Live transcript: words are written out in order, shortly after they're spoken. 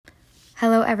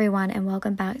Hello everyone and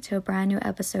welcome back to a brand new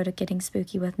episode of Getting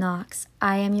Spooky with Knox.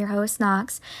 I am your host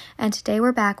Knox, and today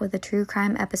we're back with a true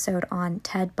crime episode on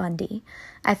Ted Bundy.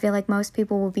 I feel like most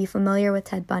people will be familiar with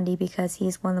Ted Bundy because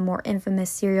he's one of the more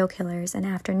infamous serial killers, and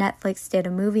after Netflix did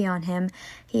a movie on him,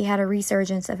 he had a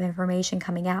resurgence of information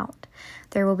coming out.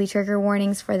 There will be trigger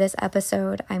warnings for this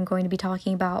episode. I'm going to be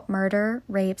talking about murder,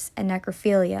 rapes, and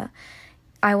necrophilia.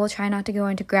 I will try not to go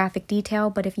into graphic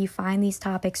detail, but if you find these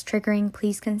topics triggering,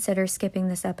 please consider skipping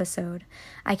this episode.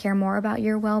 I care more about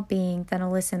your well-being than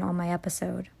a listen on my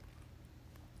episode.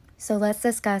 So let's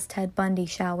discuss Ted Bundy,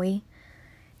 shall we?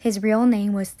 His real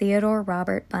name was Theodore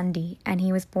Robert Bundy, and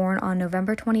he was born on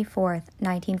November 24th,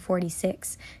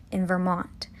 1946, in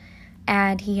Vermont.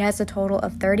 And he has a total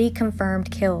of 30 confirmed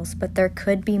kills, but there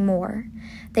could be more.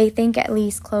 They think at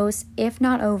least close, if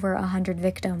not over, 100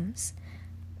 victims.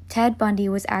 Ted Bundy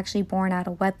was actually born out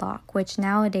of wedlock, which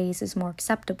nowadays is more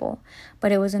acceptable, but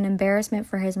it was an embarrassment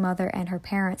for his mother and her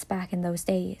parents back in those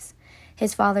days.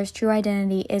 His father's true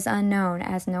identity is unknown,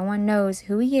 as no one knows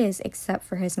who he is except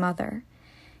for his mother.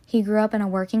 He grew up in a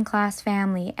working-class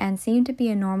family and seemed to be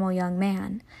a normal young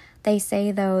man. They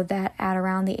say, though, that at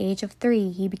around the age of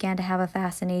 3, he began to have a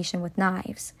fascination with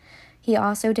knives. He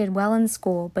also did well in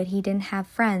school, but he didn't have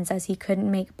friends as he couldn't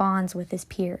make bonds with his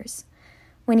peers.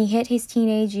 When he hit his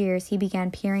teenage years, he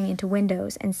began peering into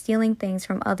windows and stealing things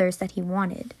from others that he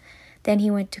wanted. Then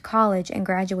he went to college and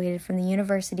graduated from the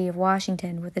University of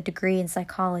Washington with a degree in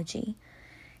psychology.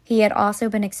 He had also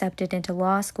been accepted into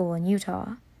law school in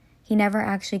Utah. He never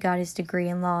actually got his degree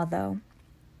in law, though.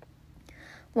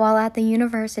 While at the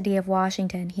University of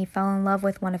Washington, he fell in love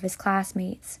with one of his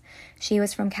classmates. She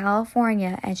was from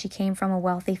California, and she came from a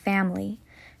wealthy family.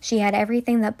 She had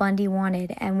everything that Bundy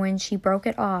wanted, and when she broke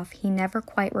it off, he never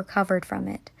quite recovered from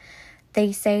it.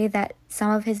 They say that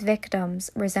some of his victims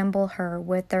resemble her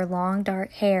with their long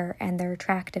dark hair and their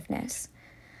attractiveness.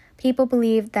 People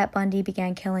believe that Bundy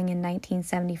began killing in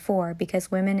 1974 because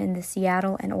women in the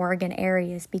Seattle and Oregon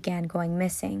areas began going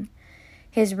missing.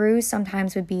 His ruse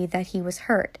sometimes would be that he was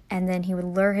hurt, and then he would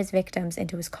lure his victims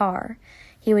into his car.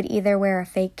 He would either wear a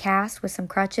fake cast with some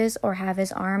crutches or have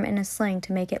his arm in a sling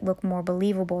to make it look more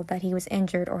believable that he was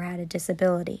injured or had a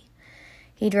disability.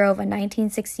 He drove a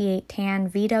 1968 tan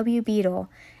VW Beetle,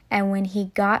 and when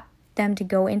he got them to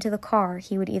go into the car,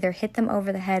 he would either hit them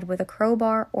over the head with a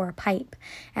crowbar or a pipe,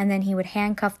 and then he would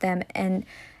handcuff them, and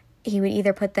he would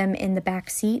either put them in the back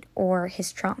seat or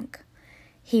his trunk.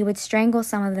 He would strangle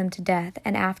some of them to death,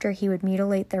 and after he would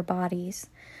mutilate their bodies.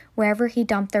 Wherever he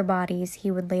dumped their bodies,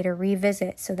 he would later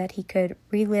revisit so that he could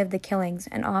relive the killings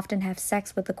and often have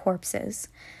sex with the corpses.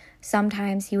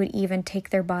 Sometimes he would even take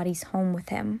their bodies home with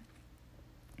him.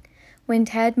 When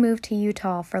Ted moved to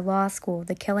Utah for law school,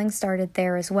 the killings started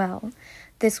there as well.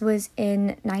 This was in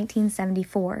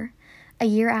 1974. A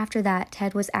year after that,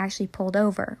 Ted was actually pulled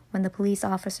over. When the police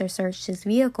officer searched his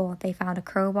vehicle, they found a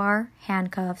crowbar,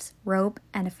 handcuffs, rope,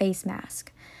 and a face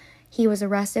mask. He was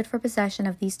arrested for possession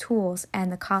of these tools,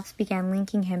 and the cops began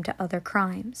linking him to other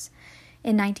crimes.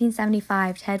 In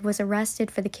 1975, Ted was arrested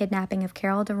for the kidnapping of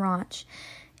Carol DaRonch.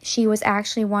 She was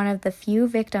actually one of the few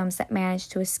victims that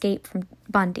managed to escape from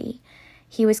Bundy.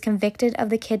 He was convicted of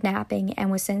the kidnapping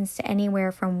and was sentenced to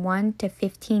anywhere from 1 to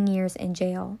 15 years in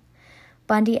jail.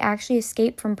 Bundy actually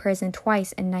escaped from prison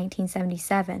twice in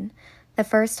 1977. The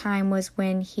first time was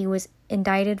when he was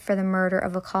indicted for the murder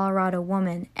of a Colorado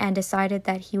woman and decided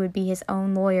that he would be his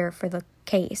own lawyer for the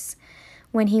case.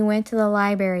 When he went to the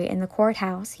library in the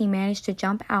courthouse, he managed to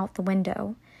jump out the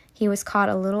window. He was caught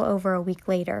a little over a week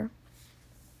later.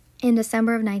 In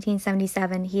December of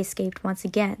 1977, he escaped once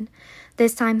again.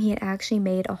 This time he had actually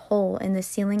made a hole in the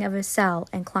ceiling of his cell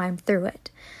and climbed through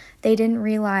it. They didn't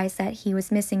realize that he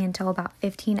was missing until about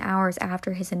 15 hours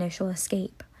after his initial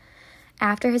escape.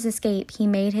 After his escape, he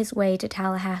made his way to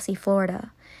Tallahassee,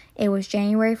 Florida. It was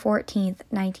January 14th,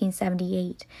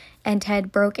 1978, and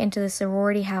Ted broke into the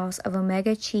sorority house of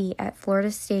Omega Chi at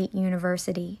Florida State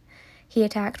University. He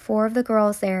attacked 4 of the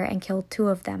girls there and killed 2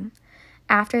 of them.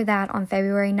 After that, on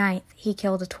February 9th, he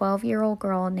killed a 12-year-old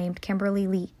girl named Kimberly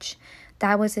Leach.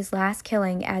 That was his last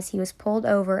killing, as he was pulled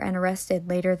over and arrested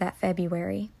later that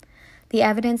February. The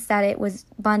evidence that it was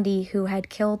Bundy who had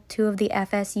killed 2 of the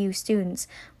FSU students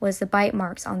was the bite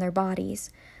marks on their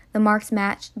bodies. The marks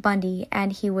matched Bundy,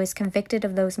 and he was convicted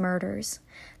of those murders.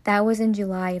 That was in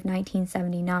July of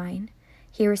 1979.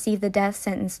 He received the death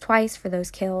sentence twice for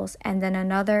those kills, and then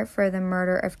another for the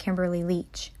murder of Kimberly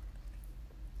Leach.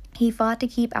 He fought to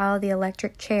keep out of the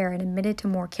electric chair and admitted to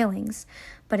more killings,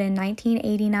 but in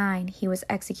 1989 he was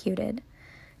executed.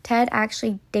 Ted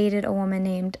actually dated a woman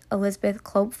named Elizabeth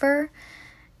Klopfer.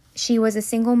 She was a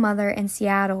single mother in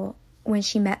Seattle when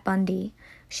she met Bundy.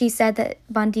 She said that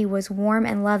Bundy was warm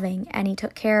and loving, and he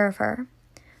took care of her.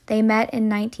 They met in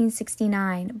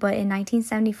 1969, but in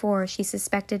 1974 she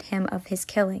suspected him of his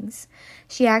killings.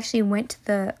 She actually went to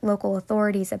the local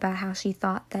authorities about how she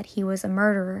thought that he was a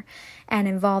murderer and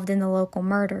involved in the local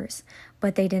murders,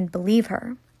 but they didn't believe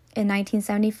her. In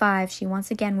 1975, she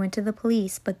once again went to the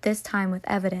police, but this time with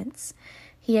evidence.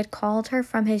 He had called her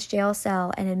from his jail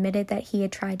cell and admitted that he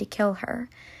had tried to kill her.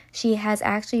 She has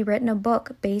actually written a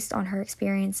book based on her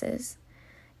experiences.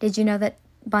 Did you know that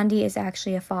Bundy is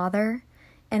actually a father?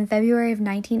 In February of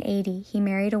 1980, he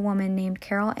married a woman named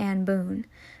Carol Ann Boone.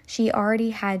 She already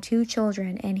had 2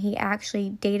 children, and he actually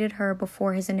dated her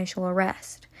before his initial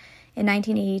arrest. In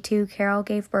 1982, Carol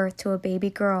gave birth to a baby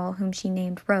girl whom she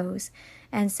named Rose,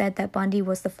 and said that Bundy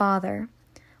was the father.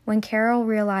 When Carol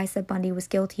realized that Bundy was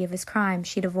guilty of his crime,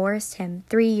 she divorced him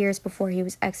 3 years before he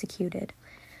was executed.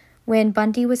 When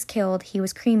Bundy was killed, he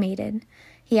was cremated.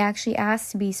 He actually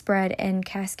asked to be spread in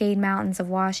Cascade Mountains of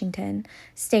Washington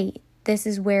State. This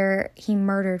is where he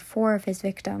murdered 4 of his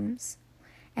victims.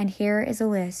 And here is a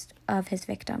list of his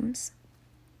victims.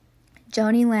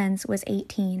 Joni Lenz was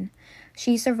 18.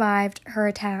 She survived her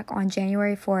attack on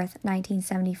January 4th,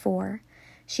 1974.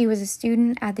 She was a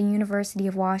student at the University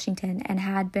of Washington and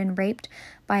had been raped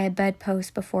by a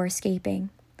bedpost before escaping.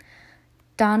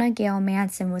 Donna Gail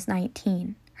Manson was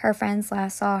 19. Her friends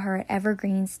last saw her at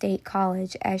Evergreen State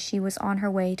College as she was on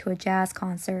her way to a jazz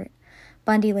concert.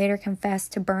 Bundy later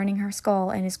confessed to burning her skull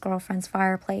in his girlfriend's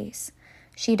fireplace.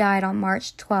 She died on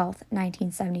March 12,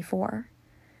 1974.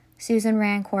 Susan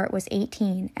Rancourt was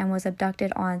 18 and was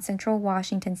abducted on Central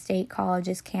Washington State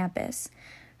College's campus.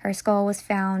 Her skull was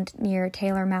found near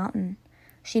Taylor Mountain.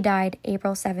 She died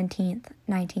April 17,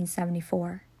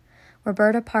 1974.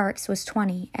 Roberta Parks was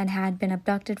 20 and had been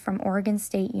abducted from Oregon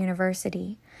State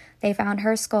University. They found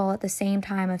her skull at the same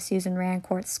time of Susan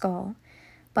Rancourt's skull.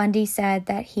 Bundy said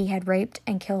that he had raped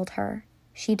and killed her.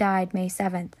 She died May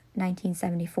 7,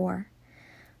 1974.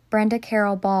 Brenda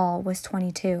Carol Ball was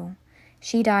 22.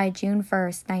 She died June 1,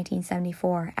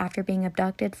 1974, after being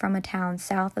abducted from a town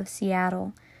south of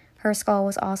Seattle. Her skull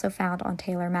was also found on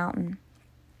Taylor Mountain.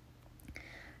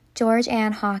 George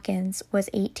Ann Hawkins was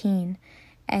 18,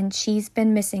 and she's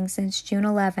been missing since June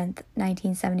 11,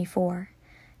 1974.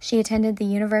 She attended the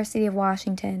University of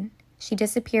Washington. She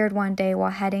disappeared one day while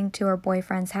heading to her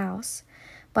boyfriend's house.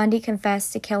 Bundy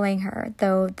confessed to killing her,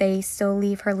 though they still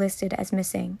leave her listed as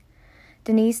missing.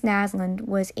 Denise Naslund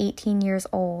was 18 years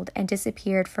old and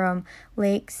disappeared from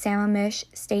Lake Sammamish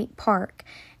State Park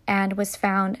and was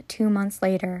found 2 months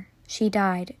later. She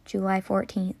died July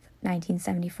 14,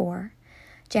 1974.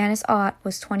 Janice Ott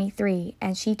was 23,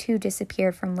 and she too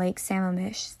disappeared from Lake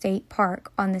Sammamish State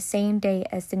Park on the same day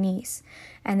as Denise,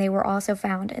 and they were also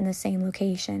found in the same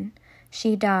location.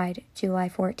 She died July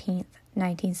 14,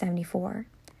 1974.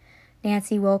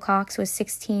 Nancy Wilcox was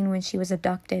 16 when she was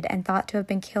abducted and thought to have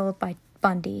been killed by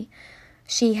Bundy.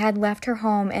 She had left her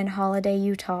home in Holiday,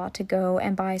 Utah to go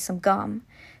and buy some gum.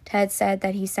 Ted said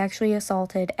that he sexually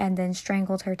assaulted and then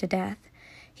strangled her to death.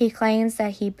 He claims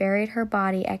that he buried her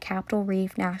body at Capitol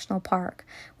Reef National Park,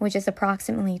 which is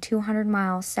approximately 200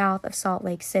 miles south of Salt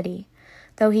Lake City.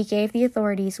 Though he gave the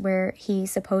authorities where he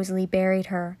supposedly buried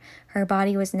her, her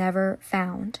body was never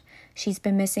found. She's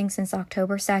been missing since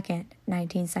October 2nd,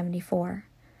 1974.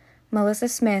 Melissa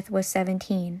Smith was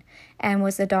 17 and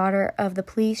was the daughter of the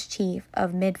police chief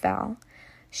of Midvale.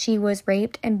 She was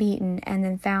raped and beaten and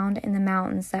then found in the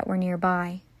mountains that were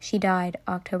nearby. She died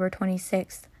October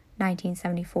 26,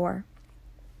 1974.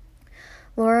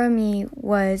 Laura Mee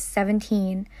was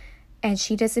 17 and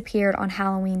she disappeared on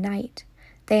Halloween night.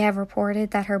 They have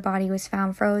reported that her body was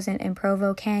found frozen in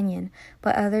Provo Canyon,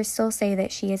 but others still say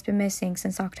that she has been missing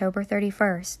since October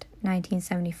 31st,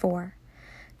 1974.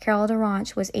 Carol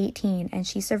DeRanch was 18 and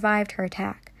she survived her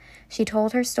attack. She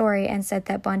told her story and said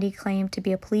that Bundy claimed to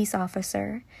be a police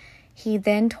officer. He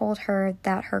then told her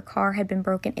that her car had been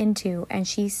broken into and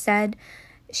said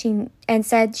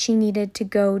she needed to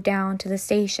go down to the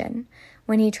station.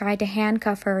 When he tried to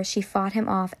handcuff her, she fought him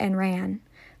off and ran.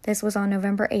 This was on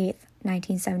November 8th,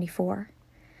 1974.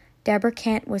 Deborah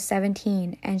Kent was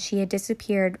 17 and she had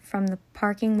disappeared from the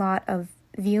parking lot of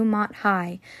Viewmont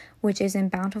High, which is in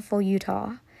Bountiful,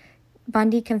 Utah.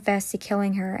 Bundy confessed to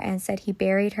killing her and said he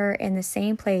buried her in the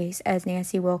same place as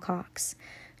Nancy Wilcox.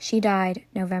 She died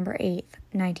November 8,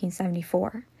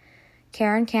 1974.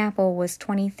 Karen Campbell was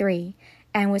 23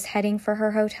 and was heading for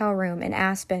her hotel room in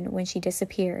Aspen when she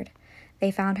disappeared.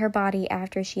 They found her body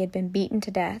after she had been beaten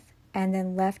to death and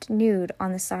then left nude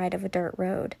on the side of a dirt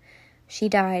road. She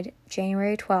died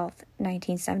January 12,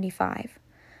 1975.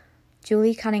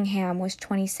 Julie Cunningham was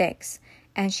 26,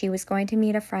 and she was going to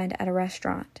meet a friend at a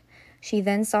restaurant. She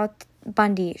then saw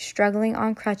Bundy struggling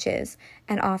on crutches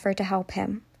and offered to help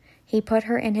him. He put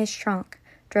her in his trunk,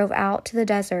 drove out to the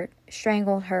desert,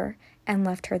 strangled her, and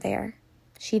left her there.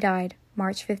 She died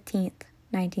March 15th,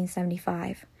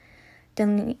 1975.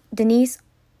 Denise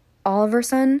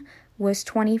Oliverson was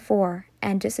 24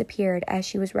 and disappeared as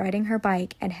she was riding her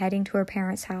bike and heading to her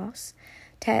parents' house.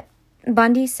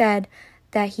 Bundy said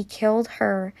that he killed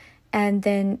her and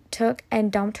then took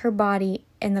and dumped her body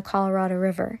in the Colorado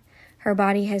River. Her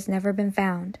body has never been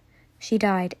found. She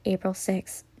died April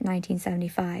 6,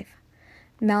 1975.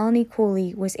 Melanie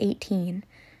Cooley was 18.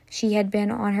 She had been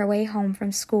on her way home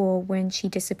from school when she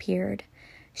disappeared.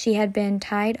 She had been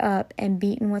tied up and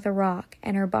beaten with a rock,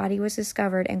 and her body was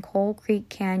discovered in Coal Creek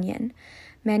Canyon.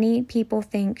 Many people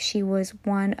think she was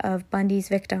one of Bundy's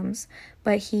victims,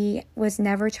 but he was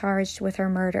never charged with her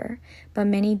murder. But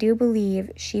many do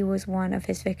believe she was one of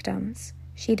his victims.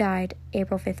 She died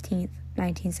April 15,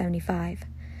 1975.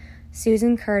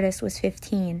 Susan Curtis was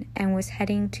 15 and was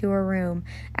heading to her room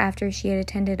after she had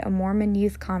attended a Mormon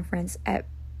youth conference at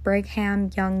Brigham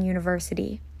Young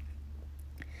University.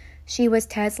 She was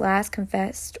Ted's last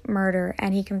confessed murder,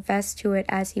 and he confessed to it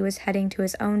as he was heading to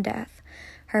his own death.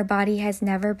 Her body has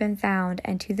never been found,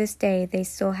 and to this day they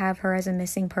still have her as a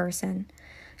missing person.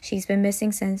 She's been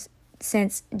missing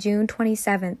since June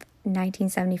 27,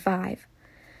 1975.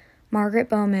 Margaret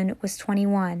Bowman was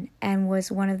 21 and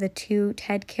was one of the two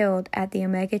Ted killed at the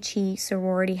Omega Chi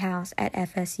sorority house at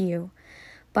FSU.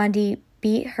 Bundy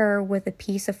beat her with a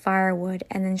piece of firewood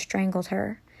and then strangled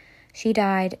her. She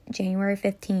died January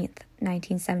 15,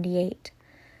 1978.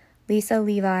 Lisa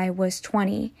Levi was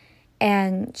 20,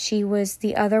 and she was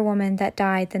the other woman that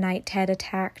died the night Ted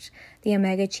attacked the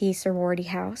Omega Chi sorority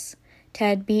house.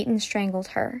 Ted beat and strangled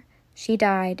her. She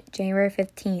died January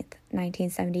 15,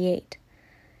 1978.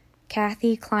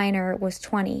 Kathy Kleiner was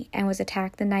 20 and was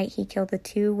attacked the night he killed the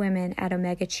two women at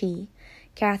Omega Chi.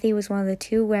 Kathy was one of the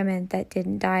two women that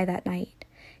didn't die that night.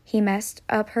 He messed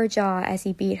up her jaw as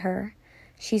he beat her.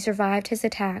 She survived his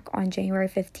attack on January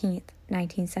 15,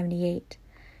 1978.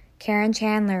 Karen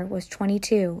Chandler was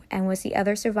 22 and was the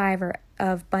other survivor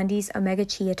of Bundy's Omega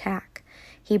Chi attack.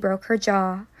 He broke her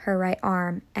jaw, her right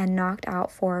arm, and knocked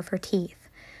out 4 of her teeth.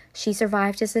 She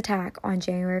survived his attack on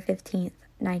January 15,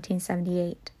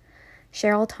 1978.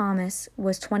 Cheryl Thomas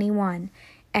was 21,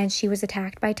 and she was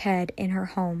attacked by Ted in her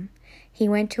home. He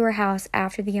went to her house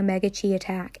after the Omega Chi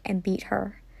attack and beat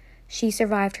her. She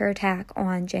survived her attack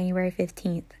on January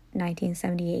 15,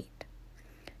 1978.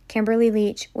 Kimberly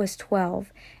Leach was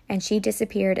 12, and she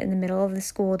disappeared in the middle of the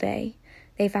school day.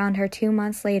 They found her 2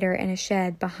 months later in a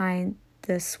shed behind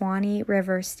the Swanee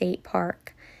River State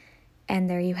Park. And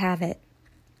there you have it.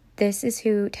 This is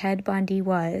who Ted Bundy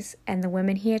was, and the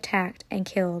women he attacked and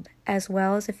killed, as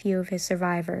well as a few of his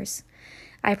survivors.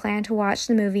 I plan to watch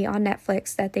the movie on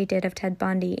Netflix that they did of Ted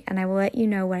Bundy, and I will let you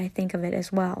know what I think of it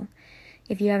as well.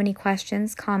 If you have any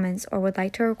questions, comments, or would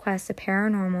like to request a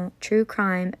paranormal, true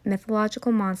crime,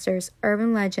 mythological monsters,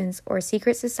 urban legends, or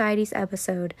secret societies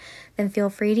episode, then feel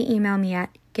free to email me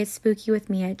at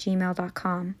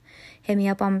getspookywithme@gmail.com. Hit me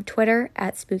up on Twitter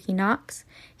at SpookyKnox,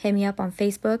 hit me up on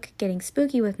Facebook, Getting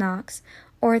Spooky with Knox,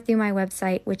 or through my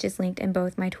website, which is linked in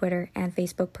both my Twitter and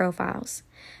Facebook profiles.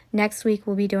 Next week,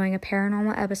 we'll be doing a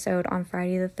paranormal episode on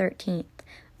Friday the 13th,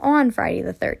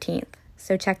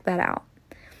 so check that out.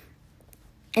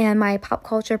 And my pop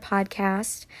culture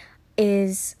podcast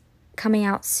is coming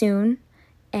out soon,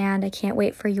 and I can't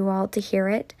wait for you all to hear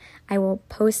it. I will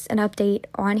post an update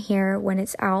on here when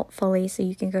it's out fully, so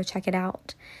you can go check it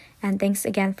out. And thanks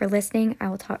again for listening. I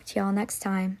will talk to y'all next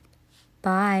time.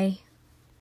 Bye.